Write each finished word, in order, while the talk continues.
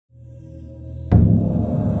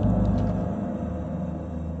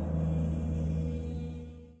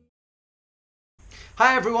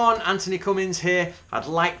Hi everyone, Antony Cummins here. I'd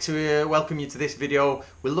like to welcome you to this video.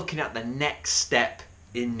 We're looking at the next step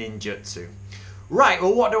in ninjutsu. Right,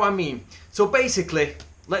 well what do I mean? So basically,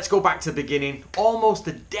 let's go back to the beginning. Almost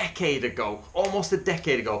a decade ago,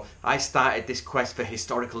 I started this quest for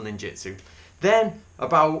historical ninjutsu. Then,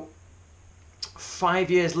 about 5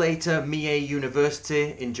 years later, Mie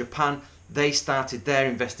University in Japan, they started their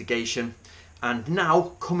investigation. And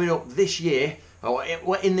now, coming up this year, or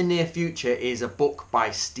in the near future, is a book by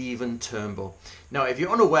Stephen Turnbull. Now, if you're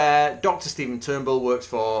unaware, Dr. Stephen Turnbull works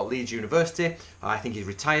for Leeds University. I think he's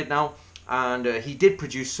retired now. And he did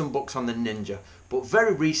produce some books on the ninja. But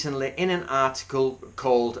very recently, in an article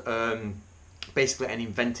called basically An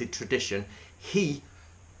Invented Tradition, he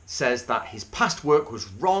says that his past work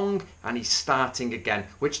was wrong and he's starting again.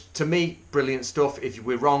 Which, to me, brilliant stuff. If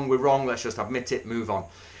we're wrong, we're wrong. Let's just admit it, move on.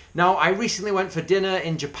 Now, I recently went for dinner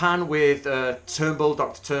in Japan with Turnbull,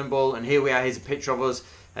 Dr. Turnbull, and here we are. Here's a picture of us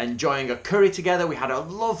enjoying a curry together. We had a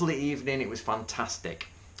lovely evening. It was fantastic.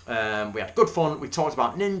 We had good fun. We talked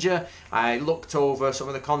about ninja. I looked over some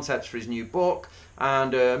of the concepts for his new book,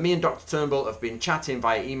 and me and Dr. Turnbull have been chatting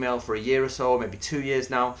via email for a year or so, maybe 2 years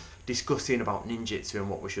now, discussing about ninjutsu and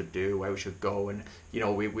what we should do, where we should go, and you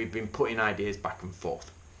know, we've been putting ideas back and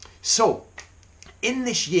forth. So, in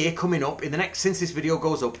this year coming up, since this video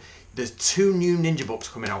goes up, there's 2 new ninja books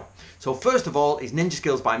coming out. So first of all is Ninja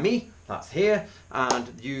Skills by me, that's here, and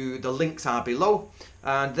the links are below.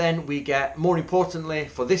 And then we get, more importantly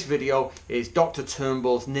for this video, is Dr.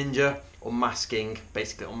 Turnbull's Ninja,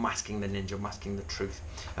 basically unmasking the ninja, unmasking the truth.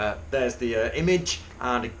 There's the image,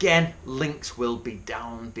 and again, links will be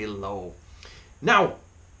down below. Now,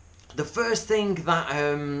 the first thing that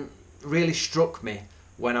really struck me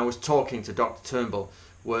when I was talking to Dr. Turnbull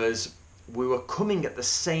was we were coming at the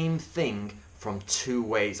same thing from 2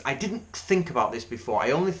 ways. I didn't think about this before.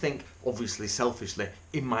 I only think, obviously, selfishly,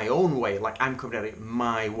 in my own way, like I'm coming at it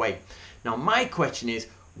my way. Now, my question is,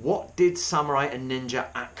 what did samurai and ninja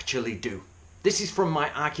actually do? This is from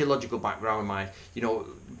my archaeological background.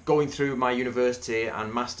 Going through my university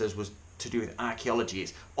and masters was to do with archaeology.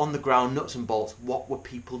 It's on the ground, nuts and bolts. What were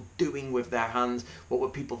people doing with their hands? What were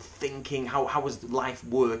people thinking? How was life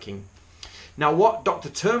working? Now, what Dr.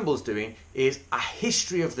 Turnbull's doing is a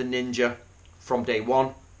history of the ninja from day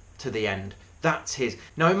one to the end. That's his.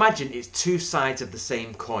 Now, imagine it's 2 sides of the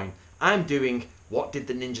same coin. I'm doing what did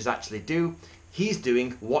the ninjas actually do. He's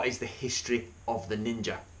doing what is the history of the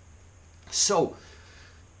ninja. So,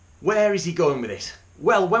 where is he going with this?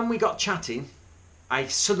 Well, when we got chatting, I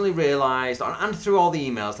suddenly realised, and through all the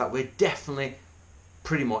emails, that we're definitely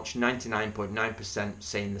pretty much 99.9%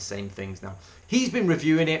 saying the same things now. He's been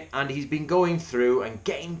reviewing it, and he's been going through and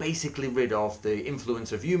getting basically rid of the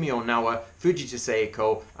influence of Yumi Onawa, Fujita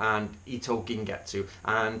Seiko, and Ito Gingetsu,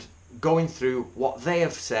 and going through what they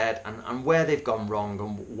have said and where they've gone wrong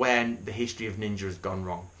and when the history of ninja has gone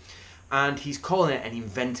wrong. And he's calling it an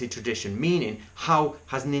invented tradition, meaning how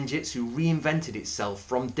has ninjutsu reinvented itself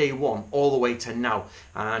from day one all the way to now,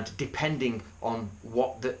 and depending on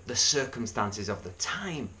what the circumstances of the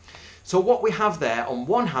time. So what we have there, on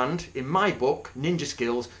one hand, in my book, Ninja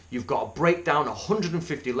Skills, you've got a breakdown,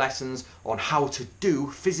 150 lessons on how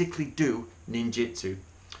to physically do ninjutsu.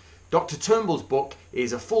 Dr. Turnbull's book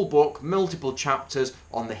is a full book, multiple chapters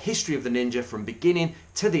on the history of the ninja from beginning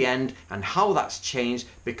to the end and how that's changed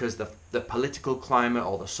because the political climate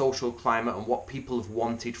or the social climate and what people have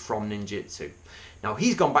wanted from ninjutsu. Now,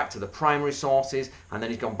 he's gone back to the primary sources and then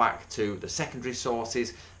he's gone back to the secondary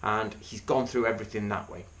sources and he's gone through everything that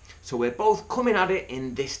way. So we're both coming at it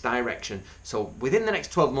in this direction. So within the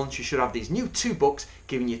next 12 months, you should have these new 2 books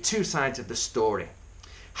giving you 2 sides of the story.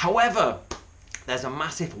 However, there's a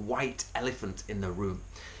massive white elephant in the room.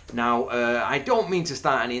 Now, I don't mean to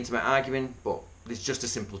start any intimate arguing, but it's just a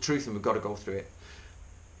simple truth and we've got to go through it.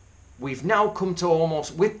 We've now come to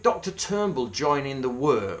almost, with Dr. Turnbull joining the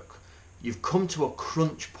work, you've come to a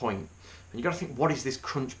crunch point. And you've got to think, what is this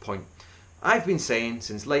crunch point? I've been saying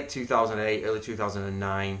since late 2008, early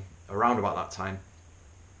 2009, around about that time,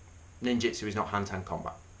 ninjutsu is not hand-to-hand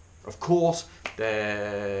combat. Of course,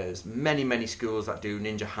 there's many schools that do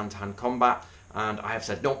ninja hand-to-hand combat, and I have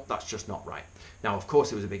said, no, that's just not right. Now, of course,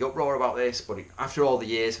 there was a big uproar about this, but after all the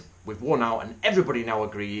years, we've won out, and everybody now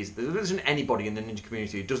agrees. There isn't anybody in the ninja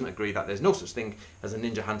community who doesn't agree that there's no such thing as a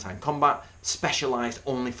ninja hand-to-hand combat, specialised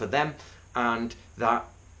only for them, and that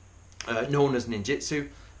known as ninjutsu.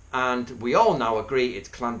 And we all now agree it's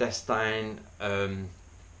clandestine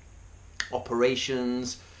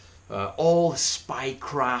operations, all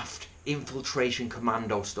spycraft, infiltration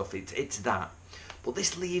commando stuff. It's that. But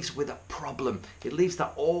this leaves with a problem. It leaves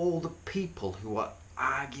that all the people who are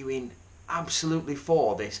arguing absolutely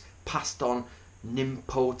for this passed on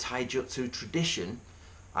Ninpo Taijutsu tradition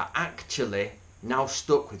are actually now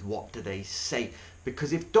stuck with what do they say.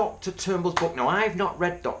 Because if Dr. Turnbull's book, now I've not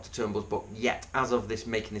read Dr. Turnbull's book yet as of this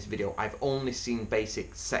making this video, I've only seen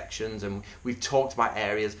basic sections and we've talked about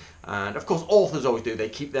areas, and of course authors always do, they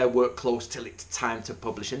keep their work close till it's time to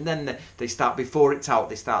publish, and then they start, before it's out,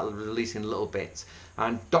 they start releasing little bits.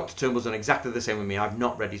 And Dr. Turnbull's done exactly the same with me. I've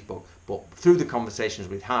not read his book, but through the conversations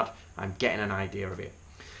we've had, I'm getting an idea of it.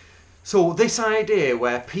 So this idea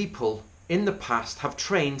where people in the past have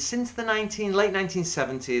trained since the late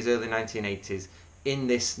 1970s, early 1980s in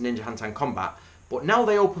this ninja hand-to-hand combat, but now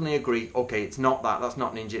they openly agree, okay, it's not that, that's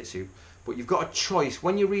not ninjutsu. But you've got a choice.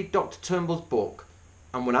 When you read Dr. Turnbull's book,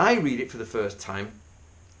 and when I read it for the first time,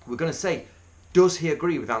 we're going to say, does he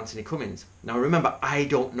agree with Antony Cummins? Now remember, I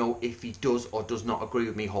don't know if he does or does not agree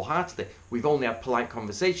with me wholeheartedly. We've only had polite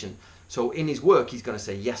conversation. So in his work, he's going to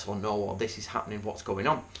say yes or no, or this is happening, what's going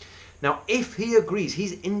on. Now, if he agrees,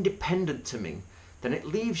 he's independent to me, then it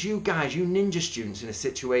leaves you guys, you ninja students, in a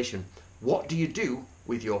situation. What do you do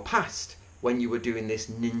with your past when you were doing this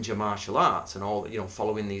ninja martial arts and all,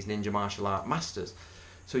 following these ninja martial art masters?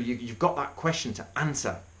 So you've got that question to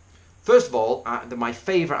answer. First of all, my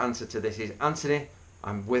favourite answer to this is, Antony,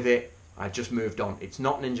 I'm with it. I just moved on. It's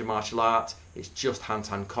not ninja martial art. It's just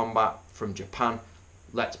hand-to-hand combat from Japan.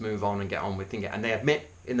 Let's move on and get on with it. And they admit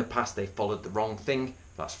in the past they followed the wrong thing.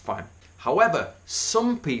 That's fine. However,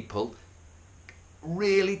 some people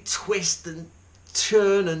really twist and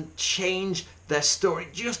turn and change their story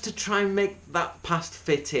just to try and make that past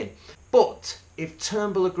fit in. But if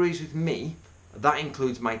Turnbull agrees with me, that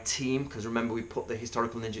includes my team, because remember we put the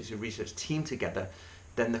historical ninjutsu research team together,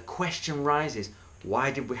 then the question rises,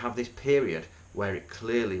 why did we have this period where it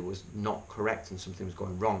clearly was not correct and something was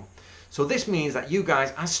going wrong? So this means that you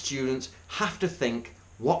guys as students have to think,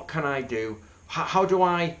 what can I do? How do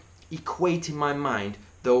I equate in my mind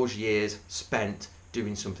those years spent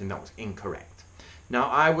doing something that was incorrect? Now,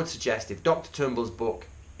 I would suggest if Dr. Turnbull's book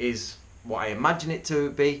is what I imagine it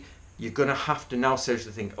to be, you're going to have to now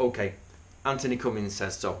seriously think, okay, Antony Cummins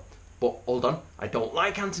says so. But hold on, I don't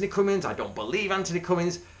like Antony Cummins, I don't believe Antony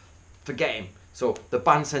Cummins, forget him. So the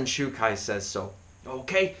Bansen Shukai says so.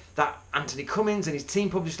 Okay, that Antony Cummins and his team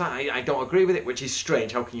published that, I don't agree with it, which is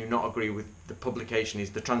strange. How can you not agree with the publication?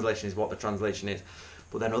 The translation is what the translation is.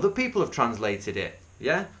 But then other people have translated it,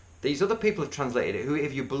 yeah? These other people have translated it, who,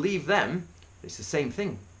 if you believe them, it's the same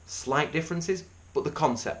thing. Slight differences, but the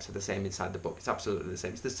concepts are the same inside the book. It's absolutely the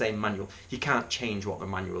same. It's the same manual. You can't change what the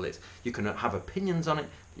manual is. You can have opinions on it,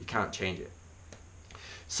 but you can't change it.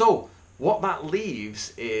 So what that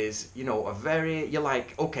leaves is, you're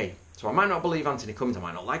like, okay, so I might not believe Antony Cummins, I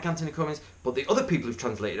might not like Antony Cummins, but the other people who've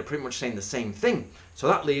translated are pretty much saying the same thing. So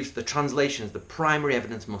that leaves the translations, the primary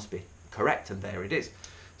evidence must be correct, and there it is.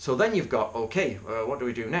 So then you've got, okay, what do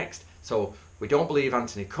we do next? So we don't believe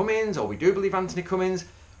Antony Cummins, or we do believe Antony Cummins,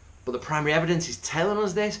 but the primary evidence is telling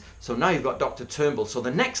us this. So now you've got Dr. Turnbull. So the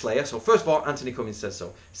next layer, so first of all, Antony Cummins says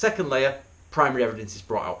so. Second layer, primary evidence is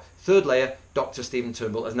brought out. Third layer, Dr. Stephen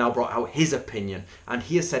Turnbull has now brought out his opinion. And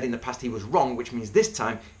he has said in the past he was wrong, which means this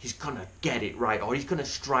time he's going to get it right, or he's going to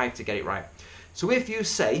strive to get it right. So if you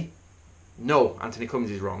say, no, Antony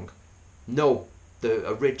Cummins is wrong. No, the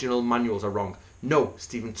original manuals are wrong. No,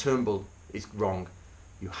 Stephen Turnbull is wrong.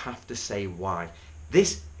 You have to say why.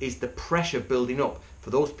 This is the pressure building up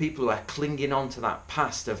for those people who are clinging on to that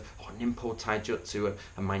past of Ninpo Taijutsu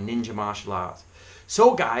and my ninja martial arts.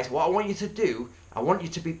 So guys, what I want you to do, I want you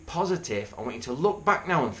to be positive. I want you to look back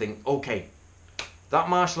now and think, okay, that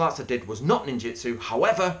martial arts I did was not ninjutsu.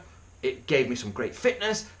 However, it gave me some great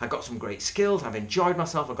fitness. I got some great skills. I've enjoyed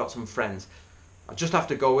myself. I've got some friends. I just have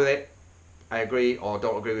to go with it. I agree or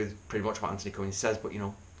don't agree with pretty much what Antony Cummins says, but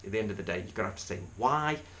at the end of the day, you're going to have to say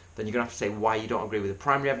why. Then you're going to have to say why you don't agree with the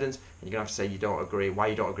primary evidence, and you're going to have to say why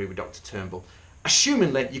you don't agree with Dr. Turnbull.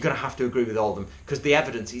 Assumingly, you're going to have to agree with all of them, because the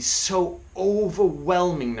evidence is so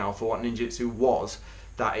overwhelming now for what ninjutsu was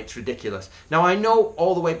that it's ridiculous. Now, I know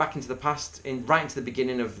all the way back into the past, right into the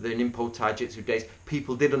beginning of the Ninpo Taijutsu days,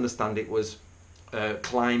 people did understand it was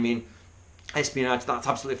climbing, espionage. That's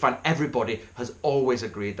absolutely fine. Everybody has always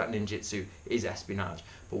agreed that ninjutsu is espionage.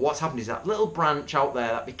 But what's happened is that little branch out there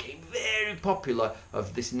that became very popular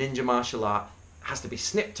of this ninja martial art has to be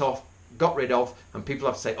snipped off, got rid of, and people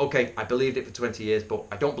have to say, okay, I believed it for 20 years, but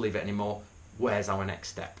I don't believe it anymore. Where's our next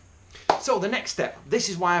step? So the next step, this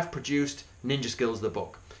is why I've produced Ninja Skills the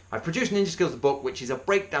book. I've produced Ninja Skills the book, which is a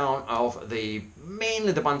breakdown of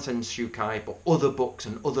mainly the Bansen Shukai, but other books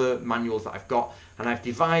and other manuals that I've got, and I've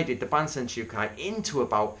divided the Bansen Shukai into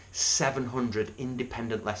about 700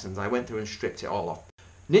 independent lessons. I went through and stripped it all off.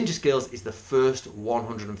 Ninja Skills is the first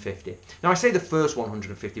 150. Now I say the first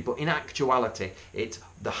 150, but in actuality it's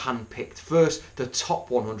the hand-picked first, the top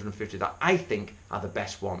 150 that I think are the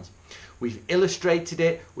best ones. We've illustrated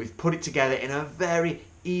it, we've put it together in a very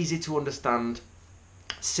easy to understand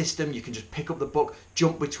system. You can just pick up the book,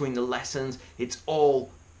 jump between the lessons. It's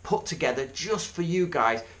all put together just for you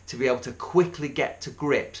guys to be able to quickly get to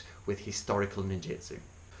grips with historical ninjutsu.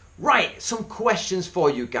 Right, some questions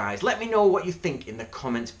for you guys. Let me know what you think in the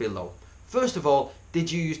comments below. First of all,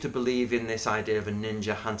 did you used to believe in this idea of a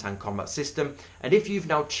ninja hand-to-hand combat system? And if you've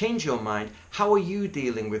now changed your mind, how are you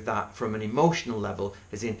dealing with that from an emotional level?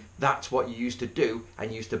 As in, that's what you used to do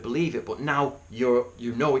and you used to believe it, but now you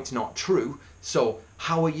know it's not true. So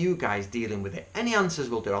how are you guys dealing with it? Any answers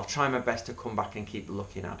will do. I'll try my best to come back and keep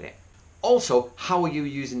looking at it. Also, how are you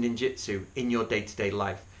using ninjutsu in your day-to-day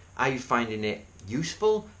life? Are you finding it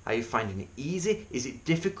useful? Are you finding it easy? Is it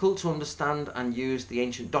difficult to understand and use the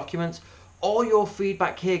ancient documents? All your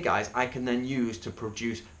feedback here, guys, I can then use to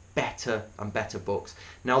produce better and better books.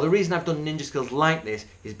 Now, the reason I've done Ninja Skills like this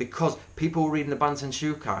is because people were reading the Bansen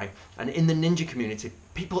Shukai, and in the ninja community,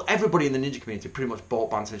 everybody in the ninja community pretty much bought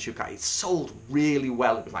Bansen Shukai. It sold really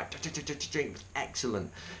well. It was like, it was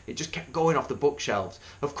excellent. It just kept going off the bookshelves.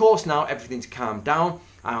 Of course, now everything's calmed down.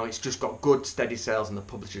 It's just got good, steady sales, and the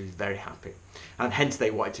publisher is very happy. And hence they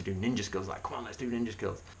wanted to do Ninja Skills. Like, come on, let's do Ninja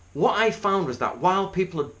Skills. What I found was that while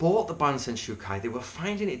people had bought the Bansen Shukai, they were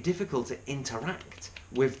finding it difficult to interact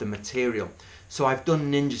with the material. So I've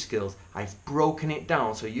done Ninja Skills. I've broken it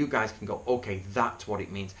down so you guys can go, okay, that's what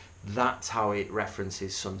it means. That's how it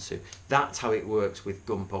references Sun Tzu. That's how it works with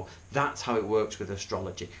Gunpo. That's how it works with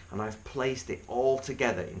astrology. And I've placed it all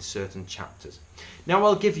together in certain chapters. Now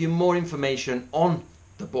I'll give you more information on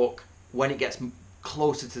the book when it gets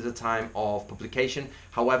closer to the time of publication.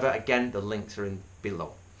 However, again, the links are in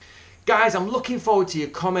below. Guys, I'm looking forward to your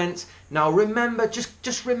comments. Now remember,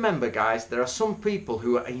 just remember, guys, there are some people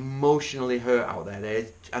who are emotionally hurt out there,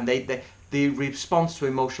 and the response to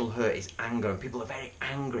emotional hurt is anger, and people are very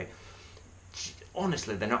angry.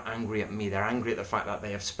 Honestly, they're not angry at me, they're angry at the fact that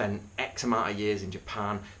they have spent X amount of years in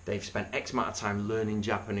Japan, they've spent X amount of time learning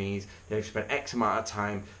Japanese, they've spent X amount of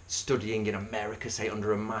time studying in America, say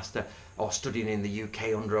under a master, or studying in the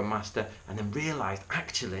UK under a master, and then realised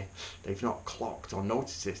actually they've not clocked or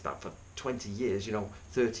noticed this, that for 20 years,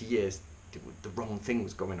 30 years, the wrong thing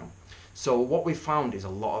was going on. So what we found is a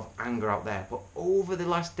lot of anger out there, but over the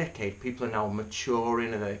last decade, people are now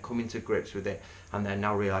maturing and they're coming to grips with it, and they're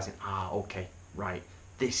now realising, okay, right,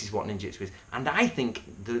 this is what ninjutsu is. And I think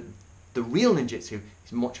the real ninjutsu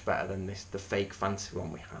is much better than the fake fancy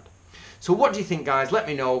one we had. So what do you think, guys? Let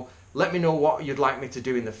me know. Let me know what you'd like me to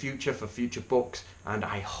do in the future for future books, and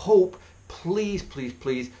I hope, please, please,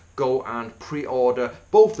 please go and pre-order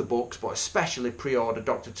both the books, but especially pre-order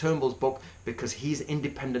Dr. Turnbull's book, because he's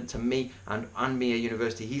independent to me and Mia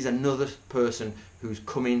University. He's another person who's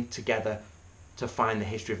coming together to find the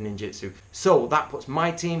history of ninjutsu. So that puts my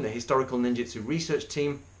team, the Historical Ninjutsu Research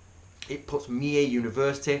Team, it puts Mie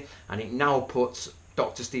University, and it now puts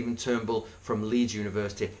Dr. Stephen Turnbull from Leeds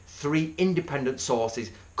University. 3 independent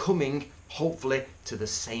sources coming, hopefully, to the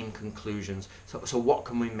same conclusions. So what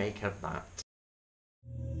can we make of that?